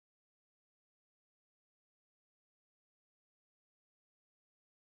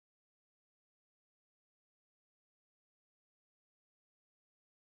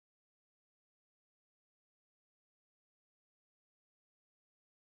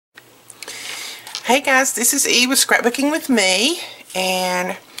Hey guys, this is E with Scrapbooking with me,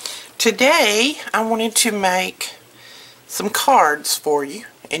 and today I wanted to make some cards for you.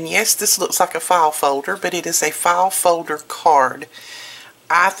 And yes, this looks like a file folder, but it is a file folder card.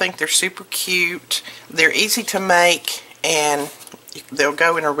 I think they're super cute. They're easy to make, and they'll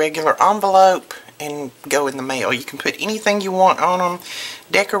go in a regular envelope and go in the mail. You can put anything you want on them,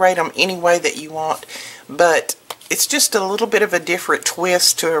 decorate them any way that you want, but it's just a little bit of a different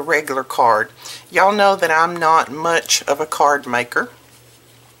twist to a regular card. Y'all know that I'm not much of a card maker,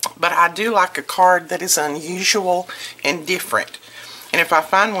 but I do like a card that is unusual and different. And if I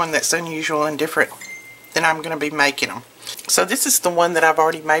find one that's unusual and different, then I'm going to be making them. So this is the one that I've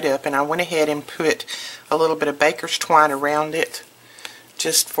already made up, and I went ahead and put a little bit of baker's twine around it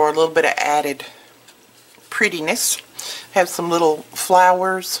just for a little bit of added prettiness. Have some little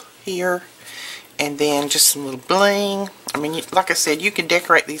flowers here, and then just some little bling. I mean, like I said, you can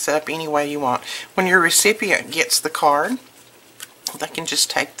decorate these up any way you want. When your recipient gets the card, they can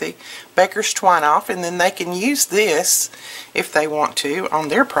just take the baker's twine off, and then they can use this if they want to on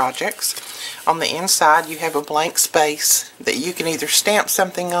their projects. On the inside, you have a blank space that you can either stamp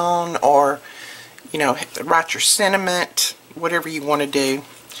something on or, you know, write your sentiment, whatever you want to do.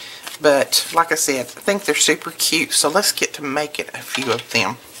 But like I said, I think they're super cute, so let's get to making a few of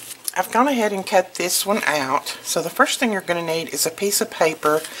them. I've gone ahead and cut this one out. So the first thing you're going to need is a piece of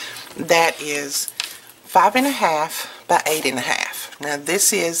paper that is 5.5 by 8.5. Now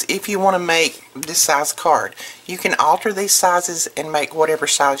this is if you want to make this size card. You can alter these sizes and make whatever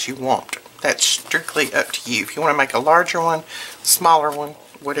size you want. That's strictly up to you. If you want to make a larger one, smaller one,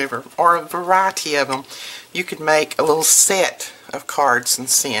 whatever, or a variety of them, you could make a little set of cards and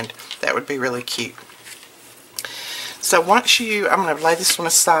send. That would be really cute. So once I'm going to lay this one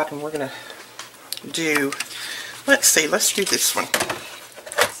aside, and we're going to do, let's do this one.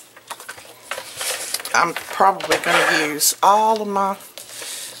 I'm probably going to use all of my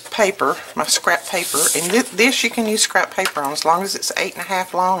paper, my scrap paper, and this you can use scrap paper on as long as it's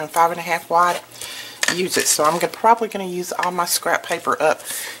 8.5 long and 5.5 wide. Use it. So I'm probably going to use all my scrap paper up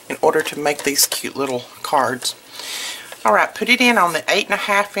in order to make these cute little cards. Alright, put it in on the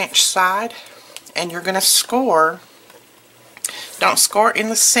 8.5 inch side, and you're going to score. Don't score in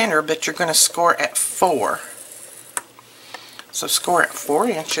the center, but you're going to score at 4. So score at 4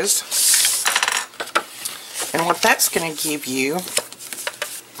 inches. And what that's going to give you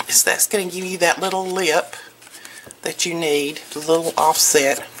is that little lip that you need, the little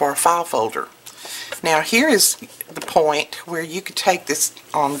offset for a file folder. Now here is the point where you could take this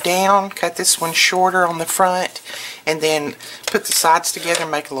on down, cut this one shorter on the front, and then put the sides together and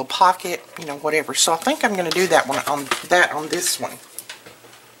make a little pocket, you know, whatever. So I think I'm going to do that one on this one.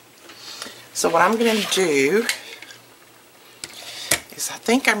 So what I'm going to do is I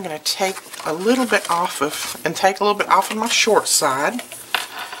think I'm going to take a little bit off of my short side.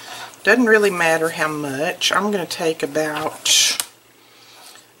 Doesn't really matter how much. I'm going to take about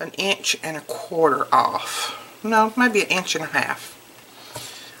 1.25 inches off. No, maybe 1.5 inches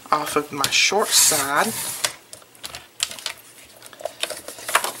off of my short side.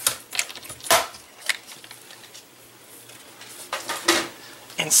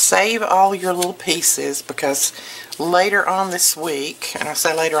 And save all your little pieces, because later on this week, and I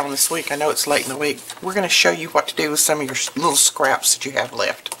say later on this week, I know it's late in the week, we're going to show you what to do with some of your little scraps that you have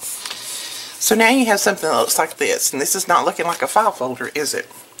left. So now you have something that looks like this, and this is not looking like a file folder, is it?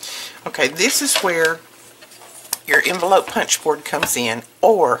 Okay, this is where your envelope punch board comes in,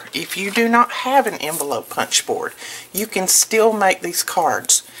 or if you do not have an envelope punch board, you can still make these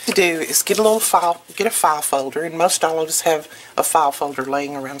cards. What to do is get a file folder, and most all of us have a file folder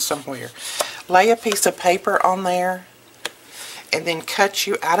laying around somewhere. Lay a piece of paper on there, and then cut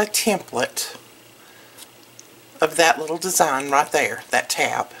you out a template of that little design right there, that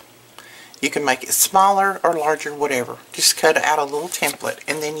tab. You can make it smaller or larger, whatever. Just cut out a little template,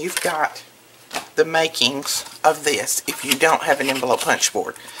 and then you've got the makings of this if you don't have an envelope punch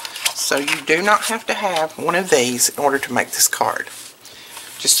board. So you do not have to have one of these in order to make this card.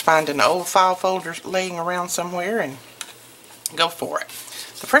 Just find an old file folder laying around somewhere and go for it.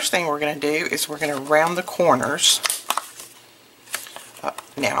 The first thing we're going to do is we're going to round the corners.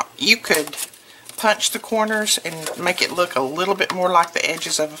 Now, you could punch the corners and make it look a little bit more like the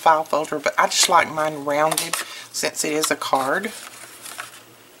edges of a file folder, but I just like mine rounded since it is a card.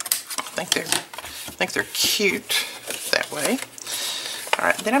 I think they're cute that way.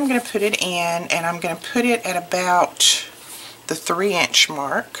 Alright, then I'm going to put it in, and I'm going to put it at about the 3-inch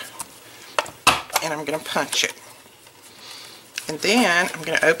mark, and I'm going to punch it. And then I'm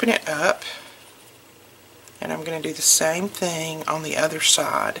going to open it up, and I'm going to do the same thing on the other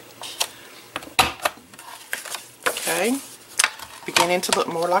side. Okay, beginning to look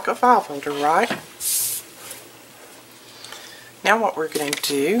more like a file folder, right? Now what we're going to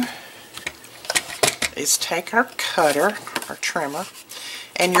do is take our cutter, our trimmer,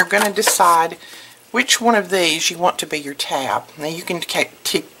 and you're going to decide which one of these you want to be your tab. Now you can take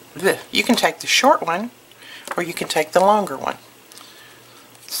the short one, or you can take the longer one.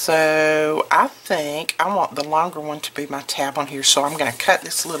 So I think I want the longer one to be my tab on here, so I'm going to cut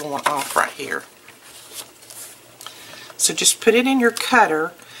this little one off right here. So just put it in your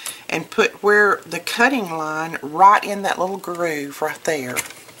cutter and put where the cutting line right in that little groove right there.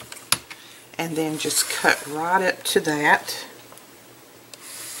 And then just cut right up to that.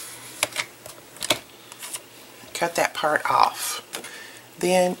 Cut that part off.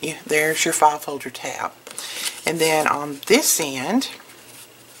 Then there's your file folder tab. And then on this end,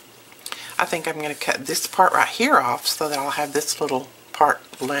 I think I'm going to cut this part right here off so that I'll have this little part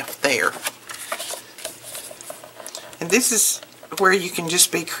left there. And this is where you can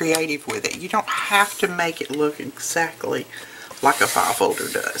just be creative with it. You don't have to make it look exactly like a file folder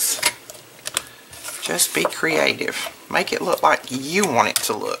does. Just be creative. Make it look like you want it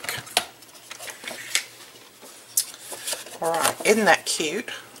to look. Alright, isn't that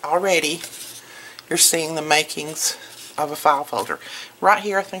cute? Already you're seeing the makings of a file folder. Right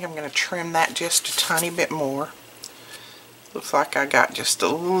here I think I'm going to trim that just a tiny bit more. Looks like I got just a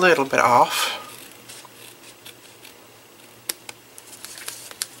little bit off.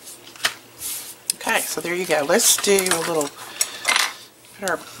 Okay, so there you go. Let's do a little, put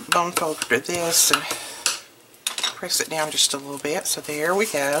our bone folder to this and press it down just a little bit. So there we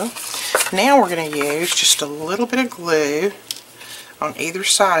go. Now we're going to use just a little bit of glue on either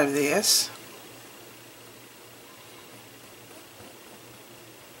side of this.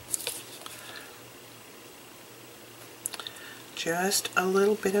 Just a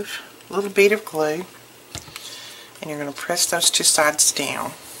little bit of glue, and you're going to press those two sides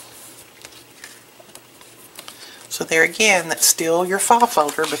down. So there again, that's still your file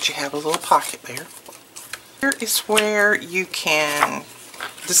folder, but you have a little pocket there. Here is where you can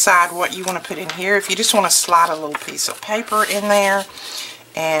decide what you want to put in here. If you just want to slide a little piece of paper in there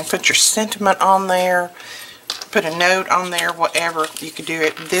and put your sentiment on there, put a note on there, whatever, you could do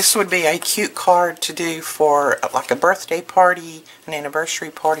it. This would be a cute card to do for like a birthday party, an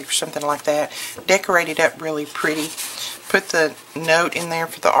anniversary party, or something like that. Decorate it up really pretty. Put the note in there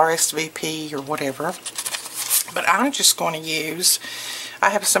for the RSVP or whatever. But I'm just going to use,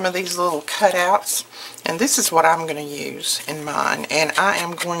 I have some of these little cutouts, and this is what I'm going to use in mine. And I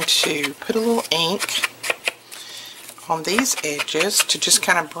am going to put a little ink on these edges to just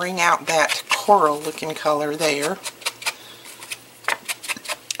kind of bring out that coral looking color there.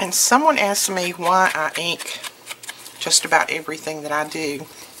 And someone asked me why I ink just about everything that I do.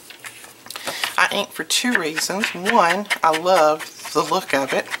 I ink for two reasons. One, I love the look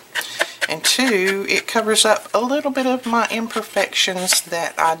of it. And two, it covers up a little bit of my imperfections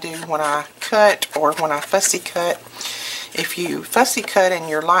that I do when I cut or when I fussy cut. If you fussy cut and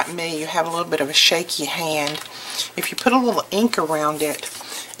you're like me, you have a little bit of a shaky hand, if you put a little ink around it,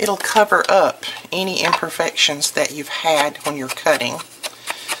 it'll cover up any imperfections that you've had when you're cutting.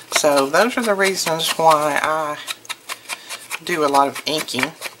 So those are the reasons why I do a lot of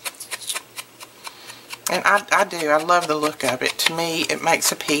inking. And I do. I love the look of it. To me, it makes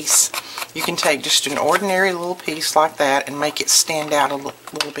a piece. You can take just an ordinary little piece like that and make it stand out a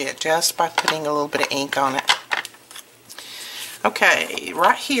little bit just by putting a little bit of ink on it. Okay,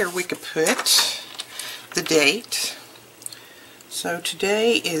 right here we could put the date. So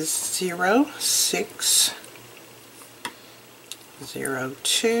today is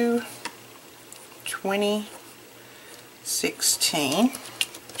 06/02/2016.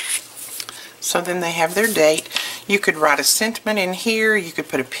 So then they have their date. You could write a sentiment in here. You could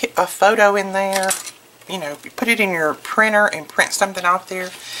put a photo in there. You know, put it in your printer and print something off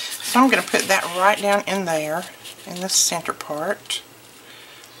there. So I'm going to put that right down in there in the center part.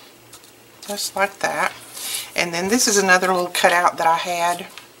 Just like that. And then this is another little cutout that I had.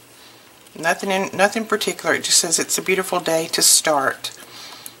 Nothing particular. It just says it's a beautiful day to start.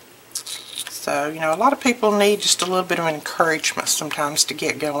 So, you know, a lot of people need just a little bit of encouragement sometimes to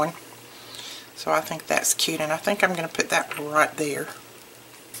get going. So I think that's cute, and I think I'm going to put that right there.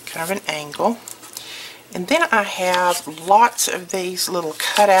 Kind of an angle. And then I have lots of these little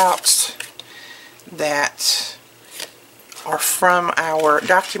cutouts that are from our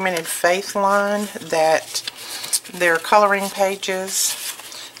Documented Faith line, that they're coloring pages.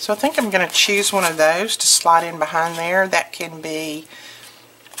 So I think I'm going to choose one of those to slide in behind there. That can be,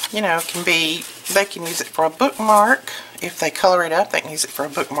 you know, they can use it for a bookmark. If they color it up, they can use it for a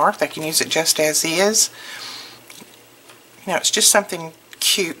bookmark. They can use it just as is. You know, it's just something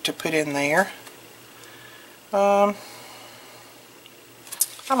cute to put in there. I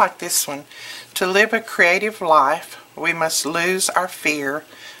like this one. To live a creative life, we must lose our fear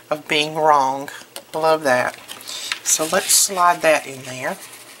of being wrong. I love that. So let's slide that in there.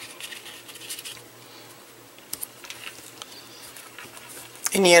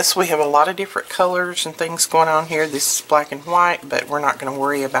 And yes, we have a lot of different colors and things going on here. This is black and white, but we're not going to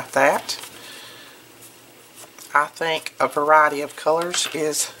worry about that. I think a variety of colors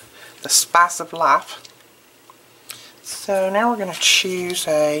is the spice of life. So now we're going to choose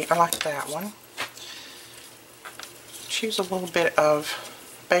I like that one. Choose a little bit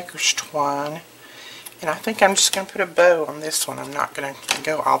of baker's twine. And I think I'm just going to put a bow on this one. I'm not going to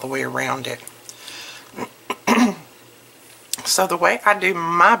go all the way around it. So the way I do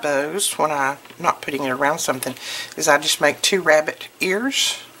my bows when I'm not putting it around something is I just make 2 rabbit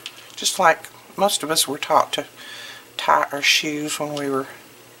ears, just like most of us were taught to tie our shoes when we were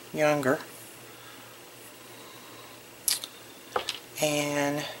younger.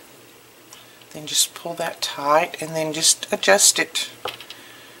 And then just pull that tight and then just adjust it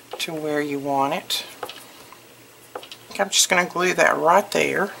to where you want it. I'm just going to glue that right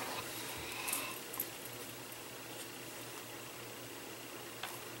there.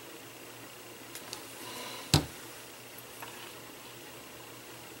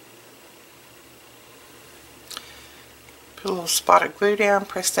 Put a little spot of glue down,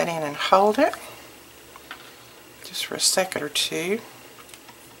 press that in and hold it just for a second or two.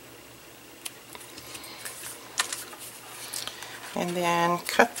 And then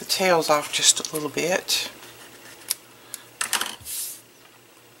cut the tails off just a little bit.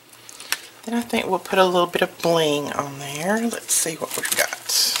 Then I think we'll put a little bit of bling on there. Let's see what we've got.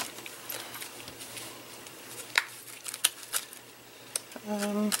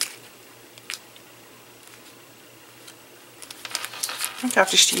 I think I'll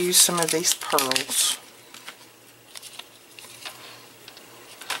just use some of these pearls.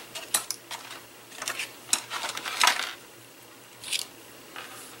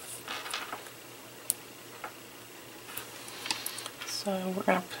 So we're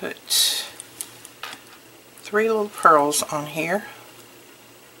going to put 3 little pearls on here.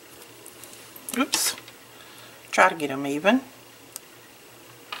 Oops. Try to get them even.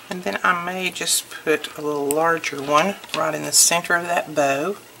 And then I may just put a little larger one right in the center of that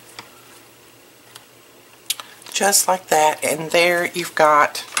bow. Just like that. And there you've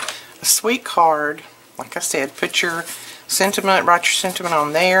got a sweet card. Like I said, put your sentiment, write your sentiment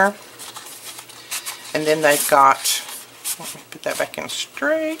on there. And then they've got, let me put that back in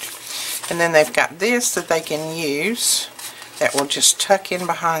straight. And then they've got this that they can use that will just tuck in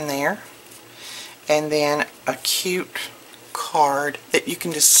behind there. And then a cute card that you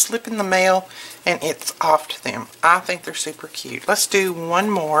can just slip in the mail and it's off to them. I think they're super cute. Let's do one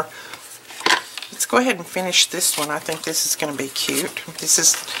more. Let's go ahead and finish this one. I think this is going to be cute. This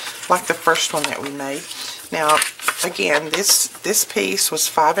is like the first one that we made. Now again, this piece was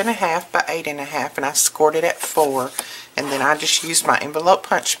 5.5 by 8.5 and I scored it at 4, and then I just used my envelope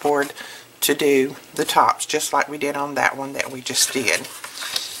punch board to do the tops just like we did on that one that we just did.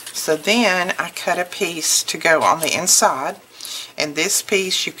 So then I cut a piece to go on the inside, and this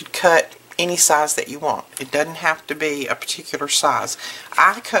piece you could cut any size that you want. It doesn't have to be a particular size.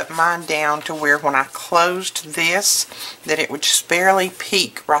 I cut mine down to where when I closed this that it would just barely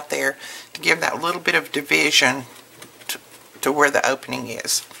peek right there to give that little bit of division to where the opening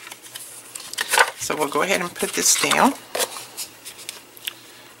is. So we'll go ahead and put this down.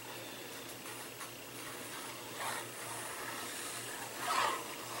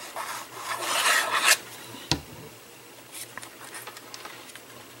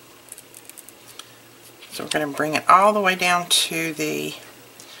 So we're going to bring it all the way down to the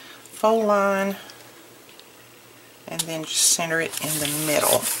fold line and then just center it in the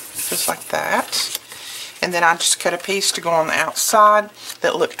middle, just like that. And then I just cut a piece to go on the outside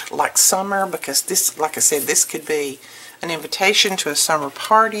that looked like summer, because this, like I said, this could be an invitation to a summer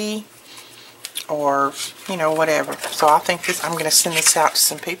party or, you know, whatever. So I think this, I'm going to send this out to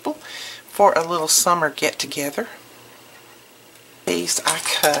some people for a little summer get-together. These I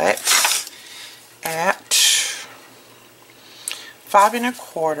cut at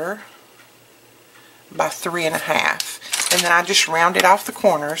 5.25 by 3.5, and then I just rounded off the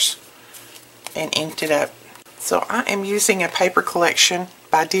corners and inked it up. So I am using a paper collection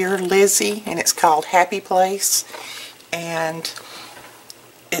by Dear Lizzie, and it's called Happy Place, and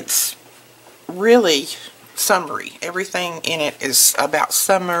it's really summery. Everything in it is about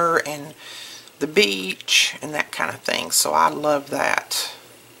summer and the beach and that kind of thing, so I love that.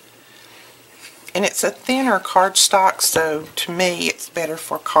 And it's a thinner cardstock, so to me it's better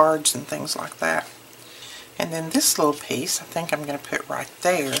for cards and things like that. And then this little piece I think I'm going to put right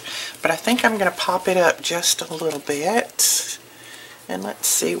there, but I think I'm going to pop it up just a little bit. And let's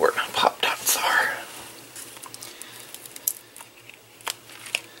see where my pop dots are.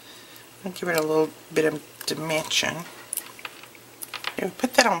 I'll give it a little bit of dimension. And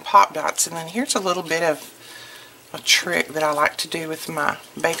put that on pop dots, and then here's a little bit of a trick that I like to do with my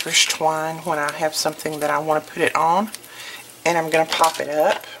baker's twine when I have something that I want to put it on, and I'm going to pop it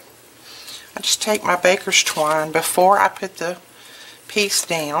up. I just take my baker's twine before I put the piece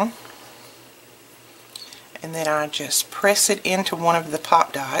down, and then I just press it into one of the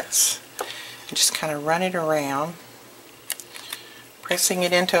pop dots and just kind of run it around, pressing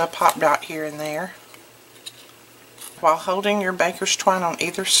it into a pop dot here and there while holding your baker's twine on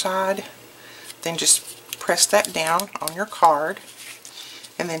either side. Then just press that down on your card,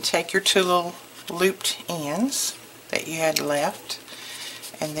 and then take your two little looped ends that you had left,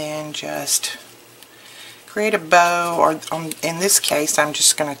 and then just create a bow, or in this case I'm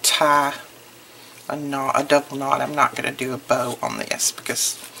just going to tie a knot, a double knot. I'm not going to do a bow on this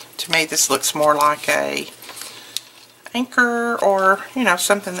because to me this looks more like a anchor, or you know,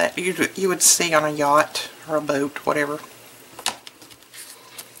 something that you would see on a yacht or a boat, whatever.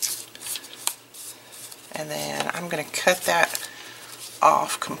 And then I'm going to cut that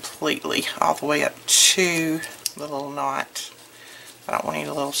off completely, all the way up to the little knot. I don't want any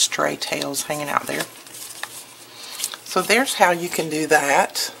little stray tails hanging out there. So there's how you can do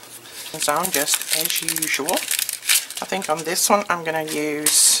that. It's on just as usual. I think on this one I'm going to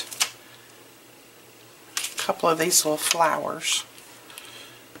use a couple of these little flowers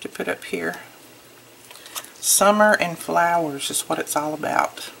to put up here. Summer and flowers is what it's all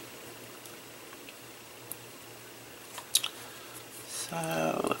about.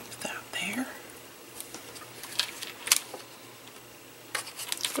 So look at that there.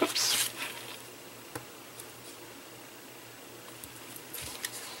 Oops.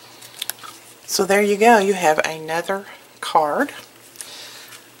 So there you go. You have another card.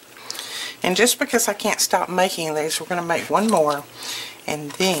 And just because I can't stop making these, we're going to make one more,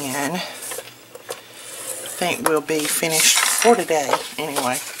 and then I think we'll be finished for today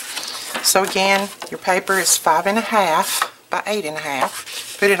anyway. So again, your paper is 5.5 by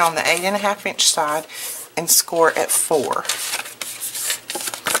 8.5. Put it on the 8.5 inch side and score at 4.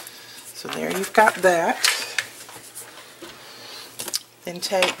 So there you've got that. Then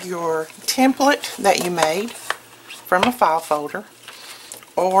take your template that you made from a file folder,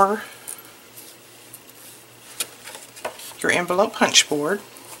 or your envelope punch board,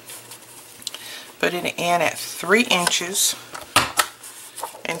 put it in at 3 inches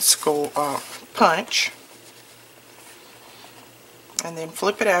and score punch, and then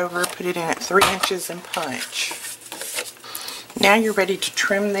flip it over, put it in at 3 inches and punch. Now you're ready to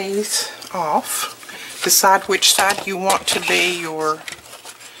trim these off. Decide which side you want to be your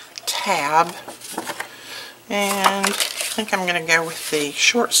tab, and I think I'm going to go with the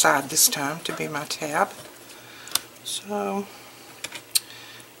short side this time to be my tab. So I'm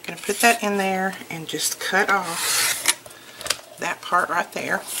going to put that in there and just cut off that part right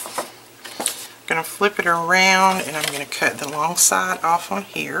there. I'm going to flip it around, and I'm going to cut the long side off on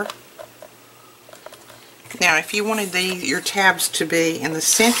here. Now if you wanted your tabs to be in the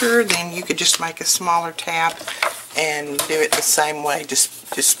center, then you could just make a smaller tab and do it the same way.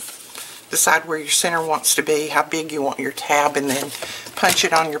 Just decide where your center wants to be, how big you want your tab, and then punch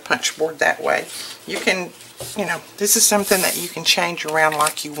it on your punch board that way. You can, you know, this is something that you can change around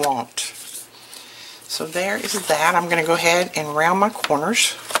like you want. So there is that. I'm going to go ahead and round my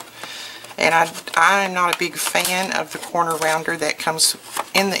corners. And I'm not a big fan of the corner rounder that comes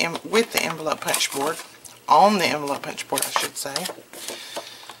in with the envelope punch board. On the envelope punch board, I should say.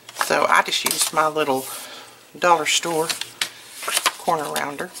 So I just used my little dollar store corner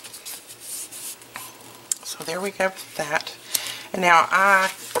rounder. So there we go with that. And now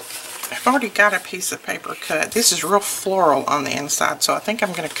I've already got a piece of paper cut. This is real floral on the inside, so I think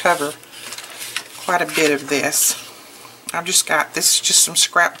I'm going to cover quite a bit of this. I've just got, this is just some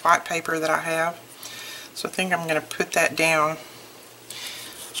scrap white paper that I have. So I think I'm going to put that down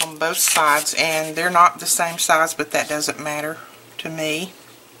on both sides, and they're not the same size, but that doesn't matter to me.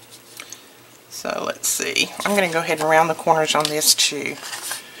 So let's see. I'm going to go ahead and round the corners on this too,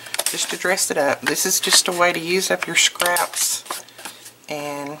 just to dress it up. This is just a way to use up your scraps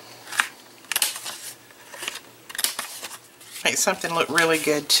and make something look really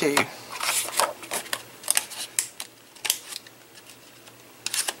good too.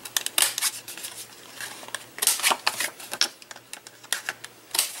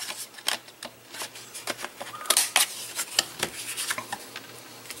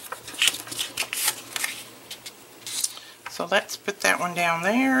 So let's put that one down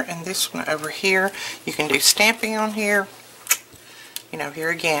there, and this one over here. You can do stamping on here. You know,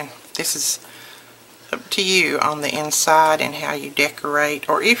 here again, this is up to you on the inside and how you decorate,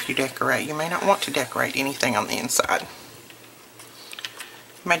 or if you decorate. You may not want to decorate anything on the inside.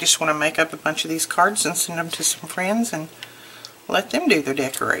 You may just want to make up a bunch of these cards and send them to some friends and let them do their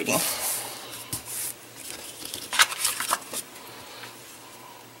decorating.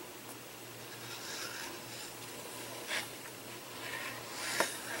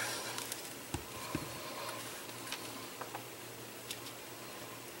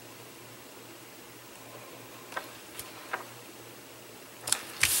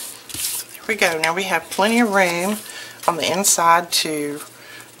 We go. Now we have plenty of room on the inside to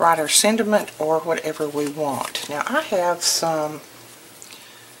write our sentiment or whatever we want. Now I have some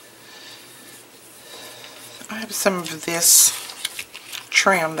of this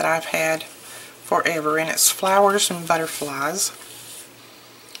trim that I've had forever, and it's flowers and butterflies.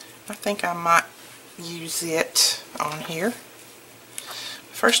 I think I might use it on here.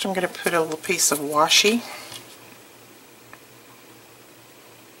 First I'm going to put a little piece of washi.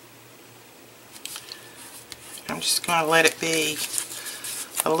 I'm just going to let it be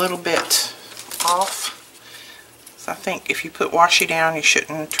a little bit off. So I think if you put washi down, you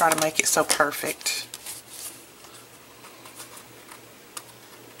shouldn't try to make it so perfect.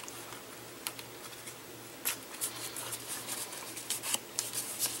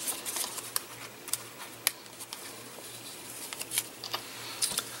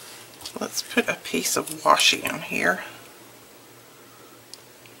 Let's put a piece of washi on here.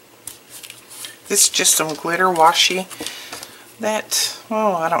 This is just some glitter washi that,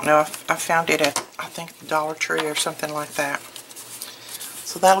 oh, I don't know, I found it at, I think, the Dollar Tree or something like that.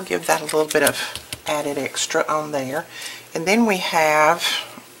 So that'll give that a little bit of added extra on there. And then we have,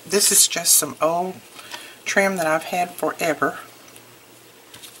 this is just some old trim that I've had forever.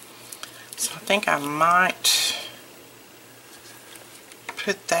 So I think I might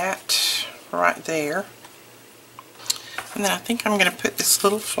put that right there. And then I think I'm going to put this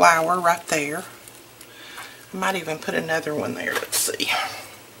little flower right there. I might even put another one there. Let's see.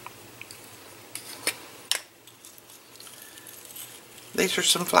 These are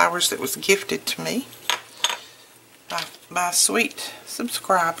some flowers that was gifted to me by a sweet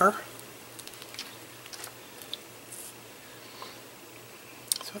subscriber.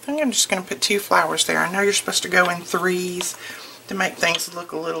 So I think I'm just going to put 2 flowers there. I know you're supposed to go in 3s to make things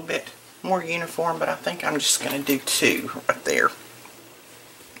look a little bit more uniform, but I think I'm just going to do 2 right there.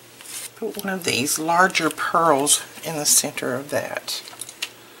 Put one of these larger pearls in the center of that.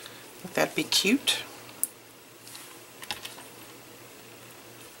 I think that'd be cute.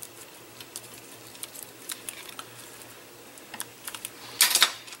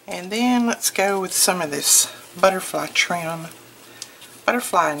 And then let's go with some of this butterfly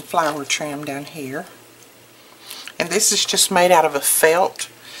and flower trim down here. And this is just made out of a felt,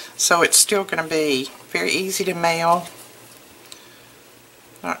 so it's still going to be very easy to mail.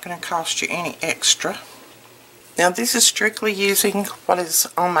 Not going to cost you any extra. Now this is strictly using what is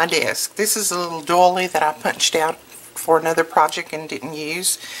on my desk. This is a little doily that I punched out for another project and didn't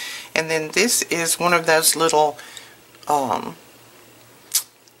use. And then this is one of those little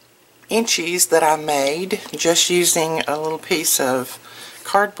inchies that I made just using a little piece of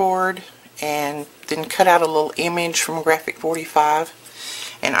cardboard and then cut out a little image from Graphic 45.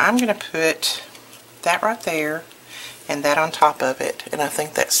 And I'm going to put that right there and that on top of it, and I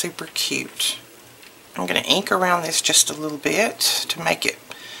think that's super cute. I'm going to ink around this just a little bit to make it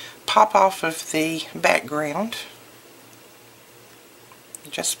pop off of the background.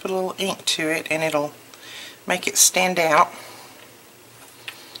 Just put a little ink to it and it'll make it stand out.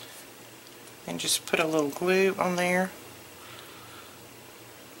 And just put a little glue on there.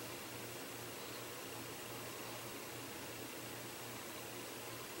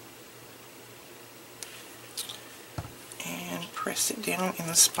 Press it down in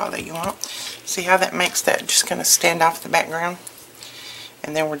the spot that you want. See how that makes that just kind of stand off the background?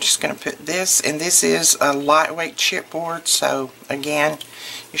 And then we're just going to put this, and this is a lightweight chipboard, so again,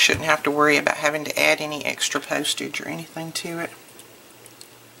 you shouldn't have to worry about having to add any extra postage or anything to it.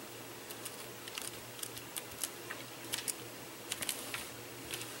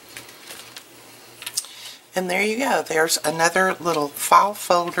 And there you go. There's another little file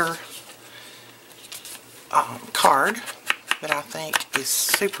folder card that I think is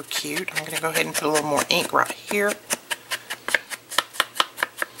super cute. I'm going to go ahead and put a little more ink right here. It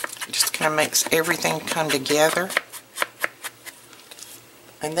just kind of makes everything come together.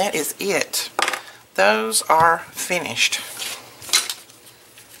 And that is it. Those are finished.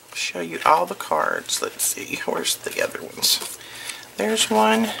 show you all the cards. Let's see, where's the other ones? There's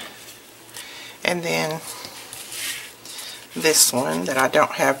one, and then this one that I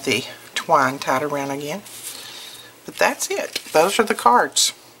don't have the twine tied around again. But that's it. Those are the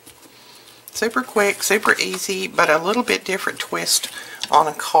cards. Super quick, super easy, but a little bit different twist on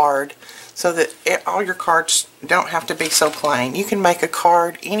a card so that all your cards don't have to be so plain. You can make a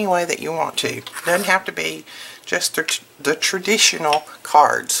card any way that you want to. It doesn't have to be just the traditional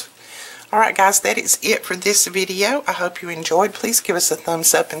cards. Alright guys, that is it for this video. I hope you enjoyed. Please give us a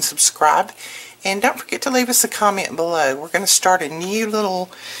thumbs up and subscribe. And don't forget to leave us a comment below. We're going to start a new little,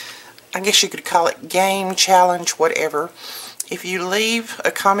 I guess you could call it game, challenge, whatever. If you leave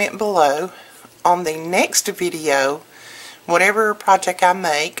a comment below on the next video, whatever project I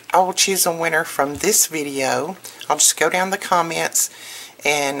make, I will choose a winner from this video. I'll just go down the comments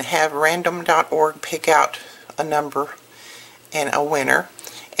and have random.org pick out a number and a winner.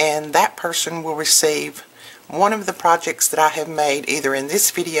 And that person will receive one of the projects that I have made either in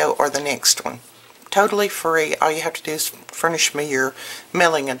this video or the next one. Totally free. All you have to do is furnish me your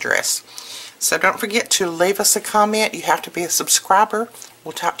mailing address. So don't forget to leave us a comment. You have to be a subscriber.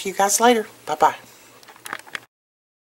 We'll talk to you guys later. Bye-bye.